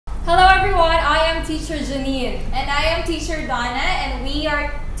everyone, I am teacher Janine. And I am teacher Donna, and we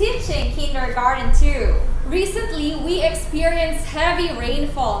are teaching kindergarten 2. Recently, we experienced heavy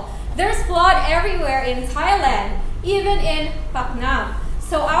rainfall. There's flood everywhere in Thailand, even in Paknam.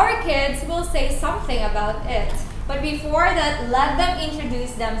 So our kids will say something about it. But before that, let them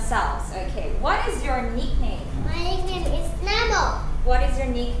introduce themselves. Okay, what is your nickname? My nickname is Namo. What is your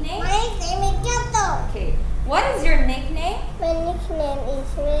nickname? My nickname is Kato. Okay, what is your nickname? My nickname is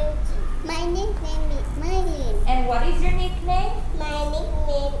Renji. My nickname is Marilyn. And what is your nickname? My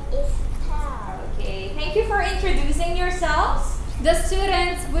nickname is Tao. Okay, thank you for introducing yourselves. The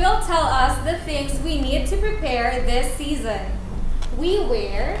students will tell us the things we need to prepare this season. We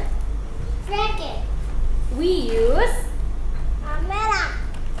wear, Jacket. we use, Umbrella.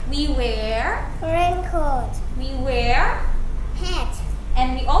 we wear, Raincoat. we wear, Hat.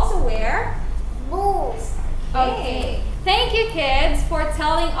 and we also wear. Boots. Okay. Thank you, kids, for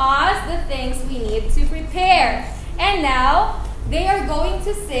telling us the things we need to prepare. And now, they are going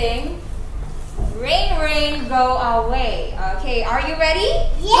to sing Rain, Rain, Go Away. Okay, are you ready?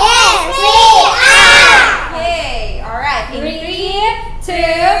 Yes, we are. Okay, alright. In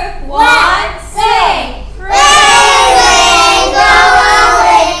 3, 2, 1, sing! Rain, rain, go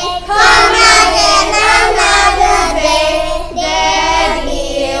away. Come again another day.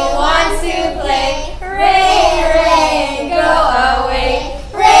 Daddy wants to play. Rain, rain, go away.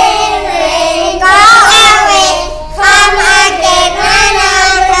 Rain, rain, go away. Come again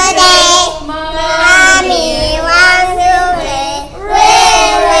another day. Mommy wants to play.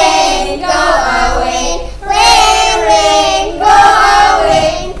 Rain, rain, go away. Rain, rain, go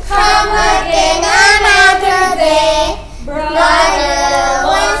away. Come again another day. Brother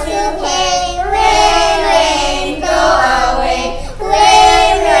wants to play. Rain, rain, go away.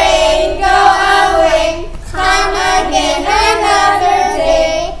 Rain, rain, go away. Come again another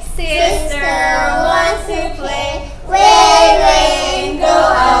day. Sister wants to play. Rain, rain, go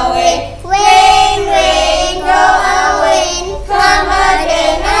away. Rain, rain, go away. Come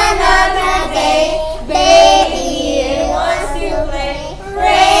again another day. Baby wants to play.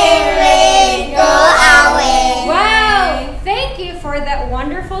 Rain, rain, go away. Wow! Thank you for that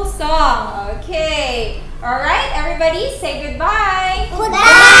wonderful song. Okay, alright, everybody, say goodbye.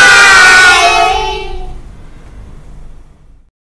 Goodbye.